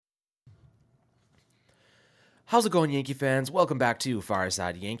How's it going, Yankee fans? Welcome back to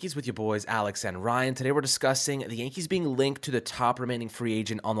Fireside Yankees with your boys Alex and Ryan. Today we're discussing the Yankees being linked to the top remaining free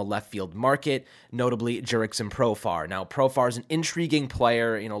agent on the left field market, notably Jurickson Profar. Now, Profar is an intriguing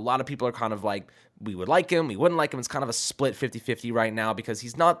player. A lot of people are kind of like, we would like him, we wouldn't like him. It's kind of a split 50-50 right now because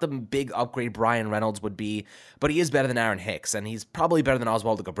he's not the big upgrade Brian Reynolds would be, but he is better than Aaron Hicks, and he's probably better than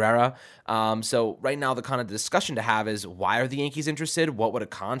Oswaldo Cabrera. So right now the kind of discussion to have is, why are the Yankees interested? What would a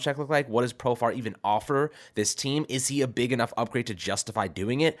contract look like? What does Profar even offer this team? Is he a big enough upgrade to justify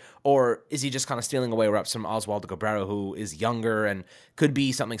doing it? Or is he just kind of stealing away reps from Oswaldo Cabrera, who is younger and could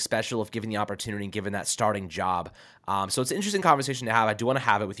be something special if given the opportunity and given that starting job? So it's an interesting conversation to have. I do want to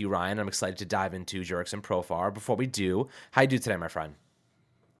have it with you, Ryan. I'm excited to dive into Jurickson Profar. Before we do, how you do today, my friend?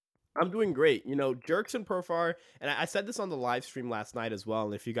 I'm doing great. Jurickson Profar, and I said this on the live stream last night as well.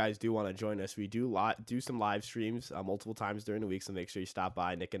 And if you guys do want to join us, we do some live streams multiple times during the week. So make sure you stop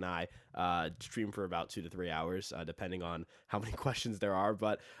by. Nick and I stream for about 2 to 3 hours, depending on how many questions there are.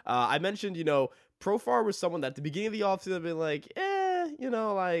 But I mentioned, Profar was someone that at the beginning of the offseason I've been like,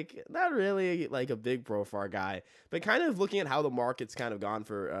 not really like a big Profar guy. But kind of looking at how the market's kind of gone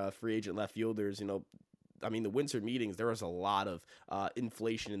for free agent left fielders, the winter meetings, there was a lot of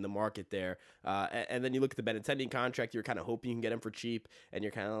inflation in the market there. And then you look at the Benintendi contract, you're kind of hoping you can get him for cheap, and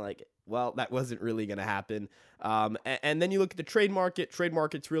you're kind of like, well, that wasn't really going to happen. And then you look at the trade market. Trade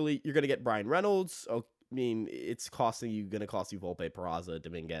market's really, you're going to get Brian Reynolds. It's going to cost you Volpe, Peraza,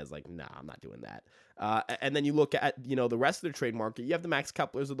 Dominguez. Like, nah, I'm not doing that. And then you look at, the rest of the trade market. You have the Max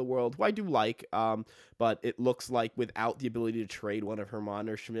Keplers of the world, who I do like, but it looks like without the ability to trade one of Herman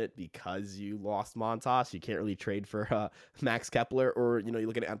or Schmidt because you lost Montas, you can't really trade for Max Kepler. Or, you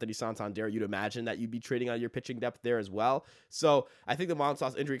look at Anthony Santander, you'd imagine that you'd be trading out your pitching depth there as well. So I think the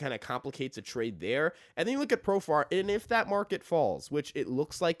Montas injury kind of complicates a trade there. And then you look at Profar, and if that market falls, which it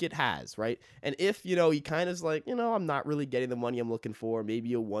looks like it has, right? And if, he kind of is like, I'm not really getting the money I'm looking for,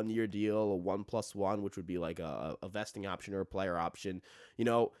 maybe a 1-year deal, a 1+1, which would be like a vesting option or a player option,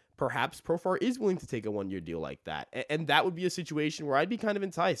 perhaps Profar is willing to take a 1-year deal like that. And that would be a situation where I'd be kind of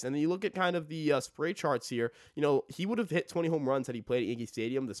enticed. And then you look at kind of the spray charts here, he would have hit 20 home runs had he played at Yankee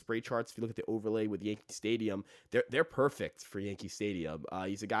Stadium. The spray charts, if you look at the overlay with Yankee Stadium, they're perfect for Yankee Stadium.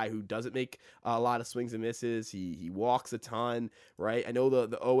 He's a guy who doesn't make a lot of swings and misses. He walks a ton, right? I know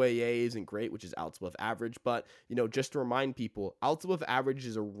the OAA isn't great, which is outs above average, but, just to remind people, outs above average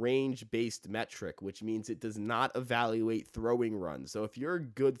is a range-based metric, which means it does not evaluate throwing runs. So if you're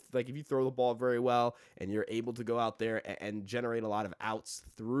good, like if you throw the ball very well and you're able to go out there and generate a lot of outs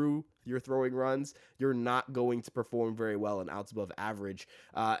through your throwing runs, you're not going to perform very well in outs above average.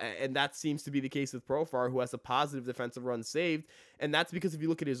 And that seems to be the case with Profar, who has a positive defensive run saved. And that's because if you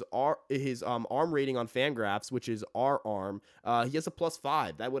look at his arm rating on Fangraphs, which is our arm, he has a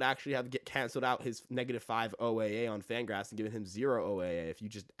 +5. That would actually get canceled out his -5 OAA on Fangraphs and given him 0 OAA if you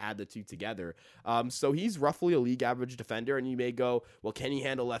just add the two together. So he's roughly a league average defender, and you may go, well, can he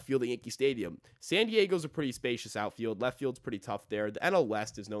handle left field at Yankee Stadium? San Diego's a pretty spacious outfield. Left field's pretty tough there. The NL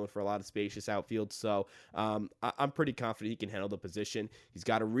West is known for a lot of spacious outfield, so I'm pretty confident he can handle the position. He's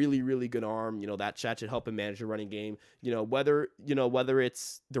got a really, really good arm. That should help him manage the running game. Whether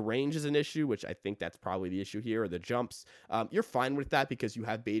it's the range is an issue, which I think that's probably the issue here, or the jumps, you're fine with that because you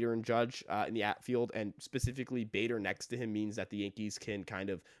have Bader and Judge in the outfield, and specifically Bader next to him means that the Yankees can kind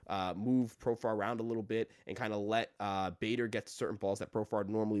of move Profar around a little bit and kind of let Bader get to certain balls that Profar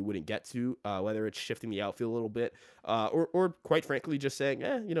normally wouldn't get to, whether it's shifting the outfield a little bit, or quite frankly just saying,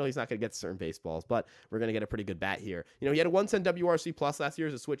 he's not going to get to certain baseballs, but we're going to get a pretty good bat here. He had a 110 WRC plus last year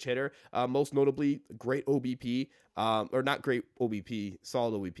as a switch hitter, most notably great OBP, or not great OBP,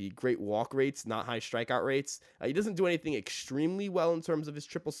 solid OBP, great walk rates, not high strikeout rates. He doesn't do anything extremely well in terms of his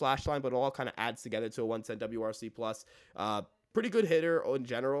triple slash line, but it all kind of adds together to a 110 WRC plus. Pretty good hitter in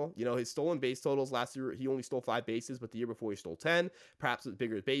general. His stolen base totals last year, he only stole 5 bases, but the year before he stole 10. Perhaps with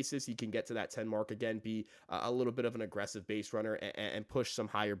bigger bases, he can get to that 10 mark again, be a little bit of an aggressive base runner and push some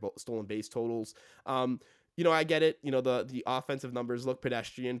higher stolen base totals. I get it. The offensive numbers look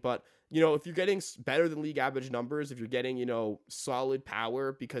pedestrian, but if you're getting better than league average numbers, if you're getting, solid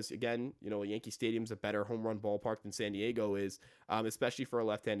power, because again, Yankee Stadium's a better home run ballpark than San Diego is, especially for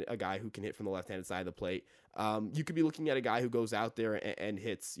a guy who can hit from the left-handed side of the plate. You could be looking at a guy who goes out there and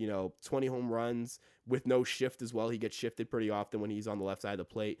hits, 20 home runs with no shift as well. He gets shifted pretty often when he's on the left side of the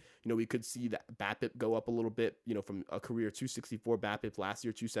plate. We could see that BABIP go up a little bit, from a career 264 BABIP last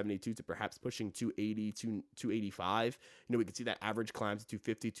year, 272 to perhaps pushing 280 to 285. We could see that average climb to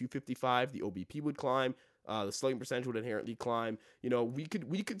 250, 255. The OBP would climb. The slugging percentage would inherently climb.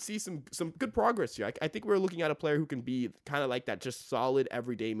 We could see some good progress here. I think we're looking at a player who can be kind of like that, just solid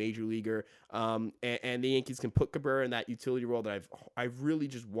everyday major leaguer. And the Yankees can put Cabrera in that utility role that I really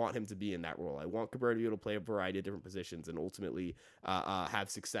just want him to be in that role. I want Cabrera to be able to play a variety of different positions and ultimately have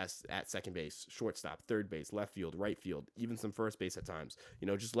success at second base, shortstop, third base, left field, right field, even some first base at times.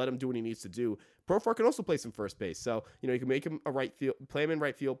 Just let him do what he needs to do. Profar can also play some first base, so you can make him a right field, play him in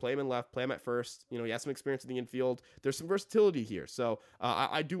right field, play him in left, play him at first. He has some experience in the infield. There's some versatility here, so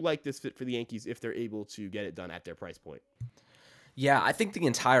I do like this fit for the Yankees if they're able to get it done at their price point. Yeah, I think the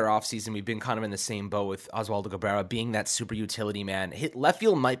entire offseason we've been kind of in the same boat with Oswaldo Cabrera being that super utility man. Left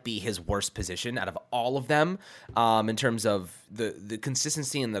field might be his worst position out of all of them in terms of the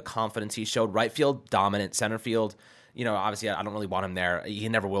consistency and the confidence he showed. Right field, dominant. Center field, obviously I don't really want him there. He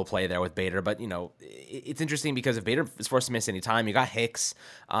never will play there with Bader, but, it's interesting because if Bader is forced to miss any time, you got Hicks,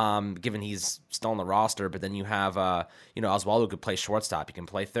 given he's still on the roster, but then you have, Oswaldo could play shortstop. He can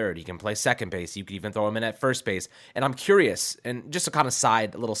play third. He can play second base. You could even throw him in at first base. And I'm curious, and just a kind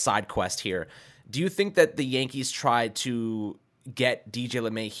of little side quest here, do you think that the Yankees tried to get DJ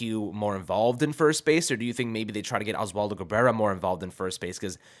LeMahieu more involved in first base, or do you think maybe they try to get Oswaldo Cabrera more involved in first base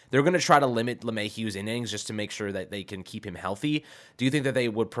because they're going to try to limit LeMahieu's innings just to make sure that they can keep him healthy? Do you think that they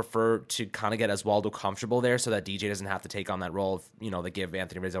would prefer to kind of get Oswaldo comfortable there so that DJ doesn't have to take on that role if, they give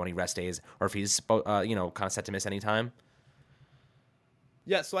Anthony Rizzo any rest days, or if he's, kind of set to miss any time?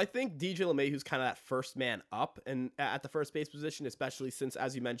 Yeah, so I think DJ LeMahieu's kind of that first man up and at the first base position, especially since,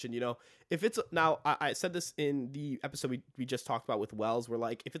 as you mentioned, if it's now, I said this in the episode we just talked about with Wells, where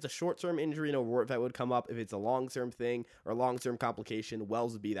like if it's a short-term injury, that would come up. If it's a long-term thing or long-term complication,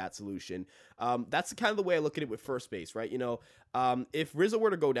 Wells would be that solution. That's kind of the way I look at it with first base, right? If Rizzo were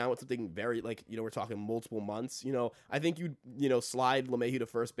to go down with something very we're talking multiple months, I think you'd, slide LeMahieu to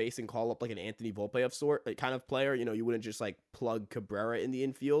first base and call up like an Anthony Volpe of sort kind of player. You wouldn't just like plug Cabrera in the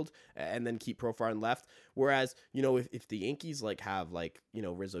infield and then keep Profar in left. Whereas, if the Yankees have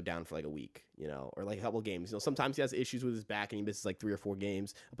Rizzo down for like a week, or like a couple games, sometimes he has issues with his back and he misses like 3 or 4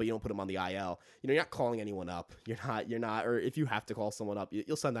 games, but you don't put him on the IL. You're not calling anyone up. You're not, or if you have to call someone up,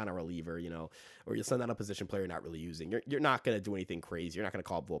 you'll send down a reliever, or you'll send down a position player you're not really using. You're not going to do anything crazy. You're not going to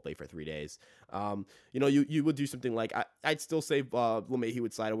call up Volpe for 3 days. You would do something like, I'd still say LeMahieu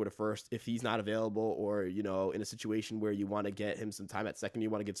would slide over to first if he's not available, or, in a situation where you want to get him some time at second, you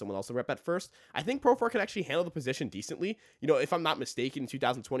want to give someone else a rep at first. I think Profar can actually handle the position decently. If I'm not mistaken, in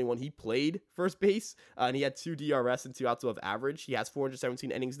 2021, he played first base and he had 2 DRS and 2 outs above average. He has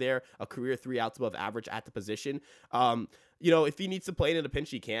 417 innings there, a career 3 outs above average at the position. If he needs to play it in a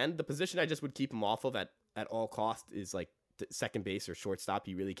pinch, he can. The position I just would keep him off of at all cost is like second base or shortstop.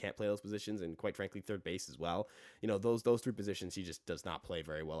 He really can't play those positions, and quite frankly third base as well. Those 3 positions he just does not play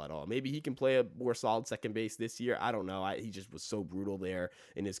very well at all. Maybe he can play a more solid second base this year, I don't know. He just was so brutal there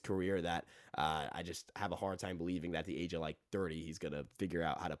in his career that I just have a hard time believing that at the age of like 30 he's gonna figure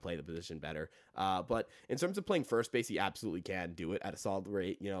out how to play the position better. But in terms of playing first base, he absolutely can do it at a solid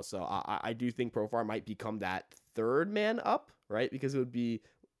rate. So I do think Profar might become that third man up, right? Because it would be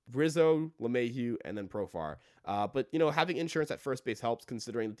Rizzo, LeMahieu, and then Profar. But, having insurance at first base helps,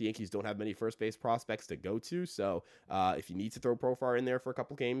 considering that the Yankees don't have many first base prospects to go to. So if you need to throw Profar in there for a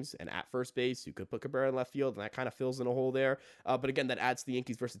couple games and at first base, you could put Cabrera in left field, and that kind of fills in a hole there. But again, that adds to the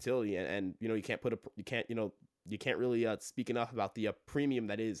Yankees' versatility, and you can't really speak enough about the premium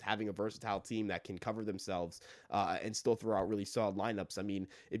that is having a versatile team that can cover themselves and still throw out really solid lineups. I mean,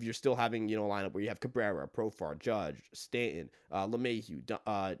 if you're still having, a lineup where you have Cabrera, Profar, Judge, Stanton, LeMahieu,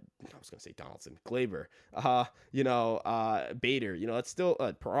 I was going to say Donaldson, Gleyber, Bader, that's still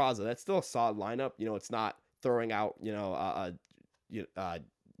Peraza. That's still a solid lineup. It's not throwing out,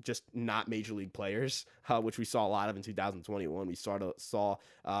 just not major league players, which we saw a lot of in 2021. We saw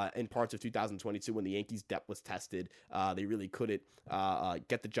in parts of 2022 when the Yankees' depth was tested. They really couldn't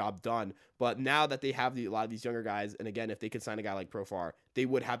get the job done. But now that they have a lot of these younger guys, and again, if they could sign a guy like Profar, they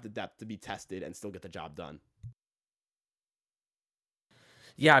would have the depth to be tested and still get the job done.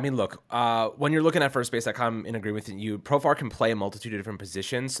 Yeah, I mean, look, when you're looking at first base, I'm in agreement with you. Profar can play a multitude of different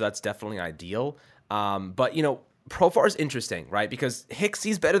positions, so that's definitely ideal. But, Profar is interesting, right? Because Hicks,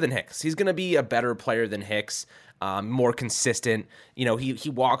 he's better than Hicks. He's going to be a better player than Hicks. more consistent. He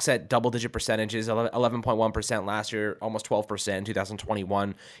walks at double-digit percentages, 11.1% last year, almost 12% in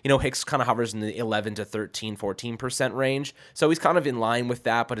 2021. Hicks kind of hovers in the 11 to 13, 14% range. So he's kind of in line with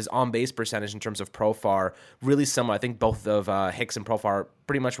that, but his on-base percentage in terms of Profar, really similar. I think both of Hicks and Profar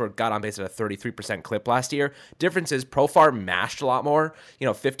pretty much got on base at a 33% clip last year. Difference is Profar mashed a lot more,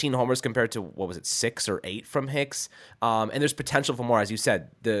 15 homers compared to, 6 or 8 from Hicks. And there's potential for more, as you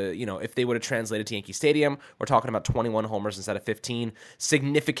said. If they would have translated to Yankee Stadium, we're talking about 21 homers instead of 15.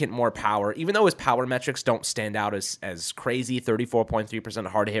 Significant more power, even though his power metrics don't stand out as crazy. 34.3%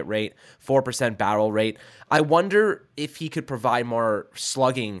 hard hit rate, 4% barrel rate. I wonder if he could provide more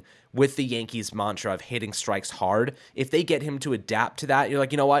slugging with the Yankees' mantra of hitting strikes hard. If they get him to adapt to that, you're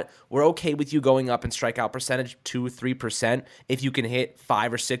like, you know what? We're okay with you going up in strikeout percentage 2-3% if you can hit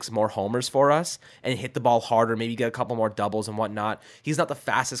 5 or 6 more homers for us and hit the ball harder, maybe get a couple more doubles and whatnot. He's not the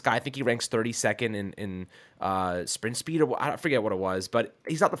fastest guy. I think he ranks 32nd in sprint speed, or I forget what it was, but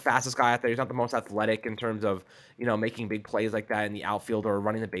he's not the fastest guy out there. He's not the most athletic in terms of, making big plays like that in the outfield or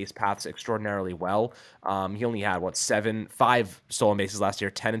running the base paths extraordinarily well. He only had 5 stolen bases last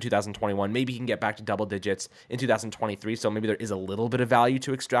year, 10 in 2021. Maybe he can get back to double digits in 2023. So maybe there is a little bit of value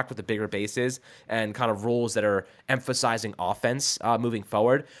to extract with the bigger bases and kind of rules that are emphasizing offense moving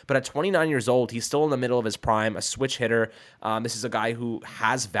forward. But at 29 years old, he's still in the middle of his prime, a switch hitter. This is a guy who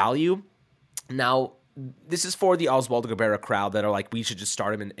has value. Now, this is for the Oswaldo Cabrera crowd that are like, we should just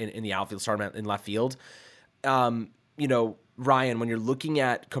start him in the outfield, start him in left field. Ryan, when you're looking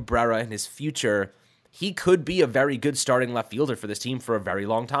at Cabrera and his future, he could be a very good starting left fielder for this team for a very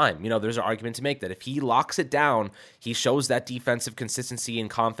long time. There's an argument to make that if he locks it down, he shows that defensive consistency and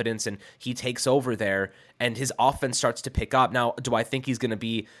confidence, and he takes over there, and his offense starts to pick up. Now, do I think he's going to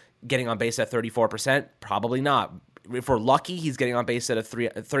be getting on base at 34%? Probably not. If we're lucky, he's getting on base at a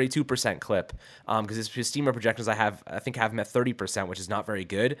 32% clip, because his steamer projections I think have him at 30%, which is not very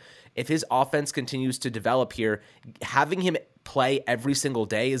good. If his offense continues to develop here, having him play every single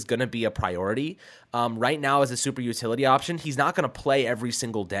day is going to be a priority. Right now, as a super utility option, he's not going to play every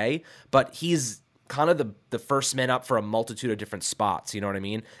single day, but he's kind of the first man up for a multitude of different spots, you know what I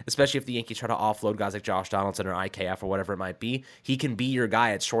mean? Especially if the Yankees try to offload guys like Josh Donaldson or IKF or whatever it might be. He can be your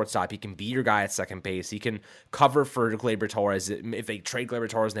guy at shortstop. He can be your guy at second base. He can cover for Gleyber Torres. If they trade Gleyber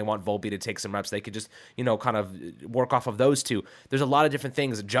Torres and they want Volpe to take some reps, they could just, kind of work off of those two. There's a lot of different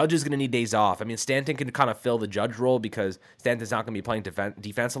things. Judge is going to need days off. I mean, Stanton can kind of fill the Judge role because Stanton's not going to be playing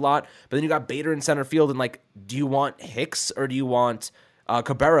defense a lot. But then you got Bader in center field, and do you want Hicks or do you want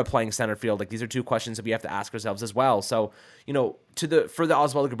Cabrera playing center field? These are two questions that we have to ask ourselves as well. So, for the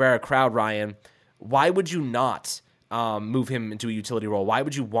Oswaldo Cabrera crowd, Ryan, why would you not move him into a utility role? Why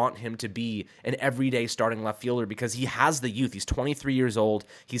would you want him to be an everyday starting left fielder? Because he has the youth. He's 23 years old.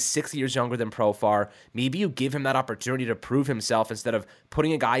 He's 6 years younger than Profar. Maybe you give him that opportunity to prove himself instead of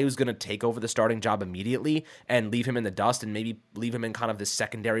putting a guy who's going to take over the starting job immediately and leave him in the dust, and maybe leave him in kind of this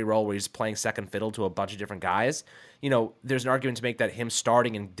secondary role where he's playing second fiddle to a bunch of different guys. There's an argument to make that him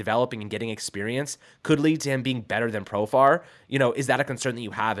starting and developing and getting experience could lead to him being better than Profar. Is that a concern that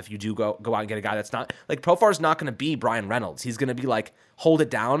you have if you do go out and get a guy that's not Profar's not going to be Brian Reynolds? He's going to be hold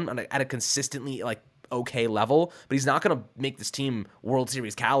it down at a consistently okay level, but he's not going to make this team World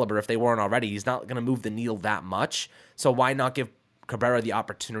Series caliber if they weren't already. He's not going to move the needle that much. So why not give Cabrera the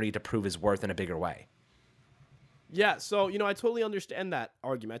opportunity to prove his worth in a bigger way? Yeah, so, I totally understand that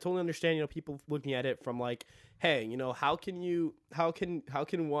argument. I totally understand, people looking at it from hey, how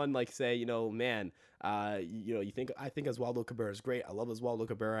can one say, man, I think Oswaldo Cabrera is great. I love Oswaldo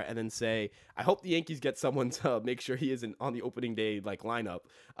Cabrera, and then say, I hope the Yankees get someone to make sure he isn't on the opening day lineup.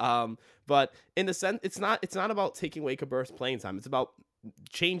 But in the sense, it's not about taking away Cabrera's playing time. It's about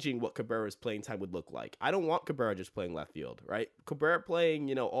changing what Cabrera's playing time would look like. I don't want Cabrera just playing left field, right? Cabrera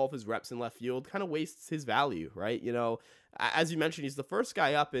playing, all of his reps in left field kind of wastes his value, right? As you mentioned, he's the first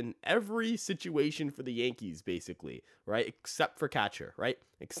guy up in every situation for the Yankees, basically, right? Except for catcher, right?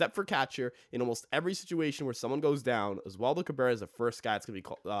 Except for catcher, in almost every situation where someone goes down, Oswaldo Cabrera is the first guy that's going to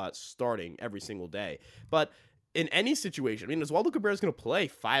be starting every single day. But in any situation, Oswaldo Cabrera is going to play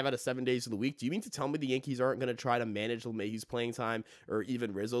 5 out of 7 days of the week. Do you mean to tell me the Yankees aren't going to try to manage LeMahieu's playing time, or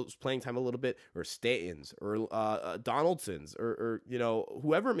even Rizzo's playing time a little bit, or Stanton's, or Donaldson's, or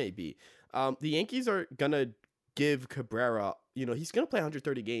whoever it may be? The Yankees are going to give Cabrera, he's going to play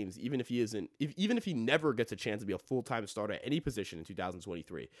 130 games, even if he never gets a chance to be a full-time starter at any position in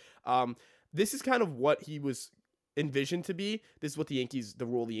 2023. This is kind of what he was envisioned to be. This is what the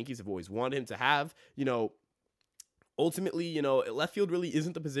role the Yankees have always wanted him to have. ultimately, left field really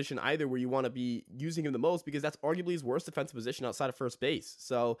isn't the position either where you want to be using him the most, because that's arguably his worst defensive position outside of first base.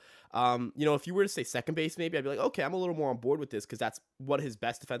 So, if you were to say second base, maybe I'd be like, okay, I'm a little more on board with this because that's one of his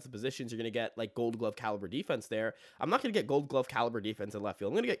best defensive positions. You're going to get like Gold Glove caliber defense there. I'm not going to get Gold Glove caliber defense in left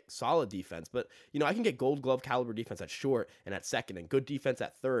field. I'm going to get solid defense, but I can get Gold Glove caliber defense at short and at second, and good defense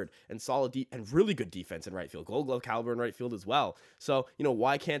at third, and and really good defense in right field. Gold Glove caliber in right field as well. So,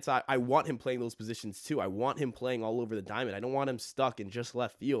 why can't I want him playing those positions too. I want him playing all over the diamond. I don't want him stuck in just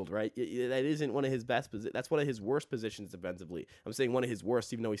left field, right? That isn't one of his best positions. That's one of his worst positions defensively. I'm saying one of his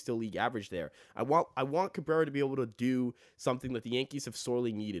worst, even though he's still league average there. I want Cabrera to be able to do something that the Yankees have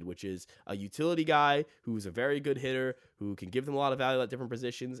sorely needed, which is a utility guy who's a very good hitter, who can give them a lot of value at different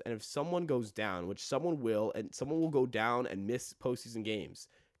positions. And if someone goes down, which someone will, and someone will go down and miss postseason games,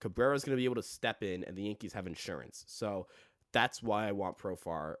 Cabrera's going to be able to step in, and the Yankees have insurance. So that's why I want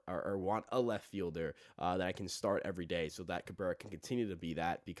Profar, or want a left fielder that I can start every day, so that Cabrera can continue to be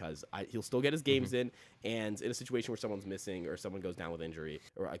that, because he'll still get his games in, and in a situation where someone's missing or someone goes down with injury,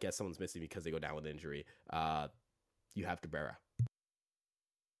 or I guess someone's missing because they go down with injury, you have Cabrera.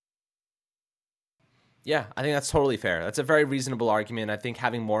 Yeah, I think that's totally fair. That's a very reasonable argument. I think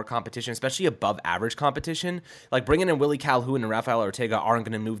having more competition, especially above average competition, like bringing in Willie Calhoun and Rafael Ortega aren't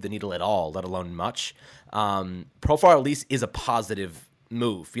going to move the needle at all, let alone much. Profar at least is a positive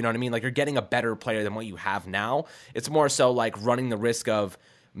move. You know what I mean? Like, you're getting a better player than what you have now. It's more so like running the risk of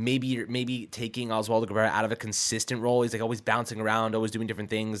maybe taking Oswaldo Cabrera out of a consistent role. He's like always bouncing around, always doing different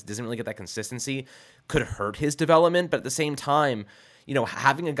things, doesn't really get that consistency. Could hurt his development, but at the same time,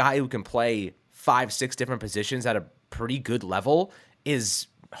 having a guy who can play 5-6 different positions at a pretty good level is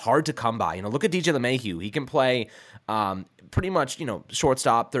hard to come by. Look at DJ LeMahieu. He can play pretty much,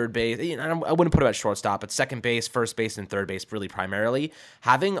 shortstop, third base. I wouldn't put him at shortstop, but second base, first base, and third base really primarily.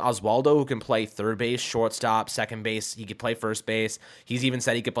 Having Oswaldo, who can play third base, shortstop, second base, he could play first base. He's even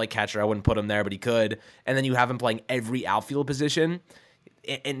said he could play catcher. I wouldn't put him there, but he could. And then you have him playing every outfield position.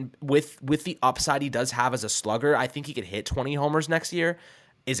 And with the upside he does have as a slugger, I think he could hit 20 homers next year.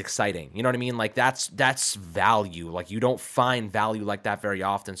 Is exciting. You know what I mean? Like, that's value. Like, you don't find value like that very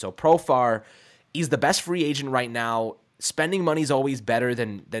often. So Profar, he's the best free agent right now. Spending money is always better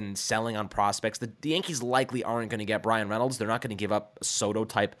than selling on prospects. The Yankees likely aren't going to get Brian Reynolds. They're not going to give up a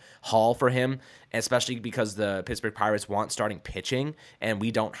Soto-type haul for him, especially because the Pittsburgh Pirates want starting pitching, and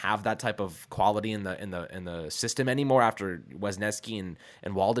we don't have that type of quality in the system anymore after Wesneski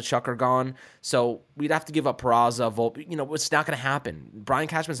and Waldichuk are gone. So we'd have to give up Peraza. It's not going to happen. Brian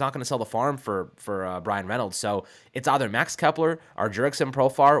Cashman's not going to sell the farm for Brian Reynolds. So it's either Max Kepler or Jurickson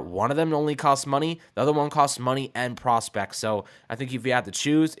Profar. One of them only costs money. The other one costs money and prospects. So I think if you had to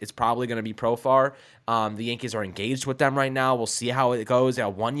choose, it's probably going to be Profar. The Yankees are engaged with them right now. We'll see how it goes. A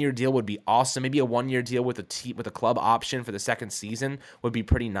 1-year deal would be awesome. Maybe a 1-year deal with a club option for the second season would be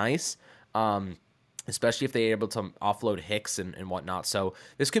pretty nice. Especially if they're able to offload Hicks and whatnot. So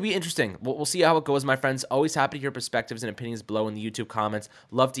this could be interesting. We'll see how it goes, my friends. Always happy to hear perspectives and opinions below in the YouTube comments.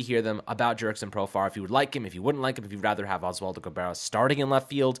 Love to hear them about Jurickson Profar. If you would like him, if you wouldn't like him, if you'd rather have Oswaldo Cabrera starting in left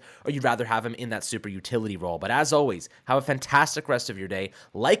field, or you'd rather have him in that super utility role. But as always, have a fantastic rest of your day.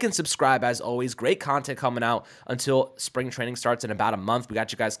 Like and subscribe as always. Great content coming out until spring training starts in about a month. We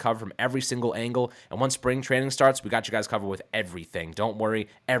got you guys covered from every single angle. And once spring training starts, we got you guys covered with everything. Don't worry.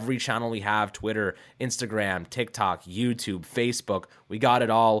 Every channel we have, Twitter, Instagram, TikTok, YouTube, Facebook, we got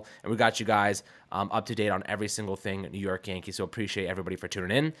it all, and we got you guys up to date on every single thing New York Yankees. So appreciate everybody for tuning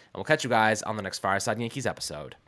in, and we'll catch you guys on the next Fireside Yankees episode.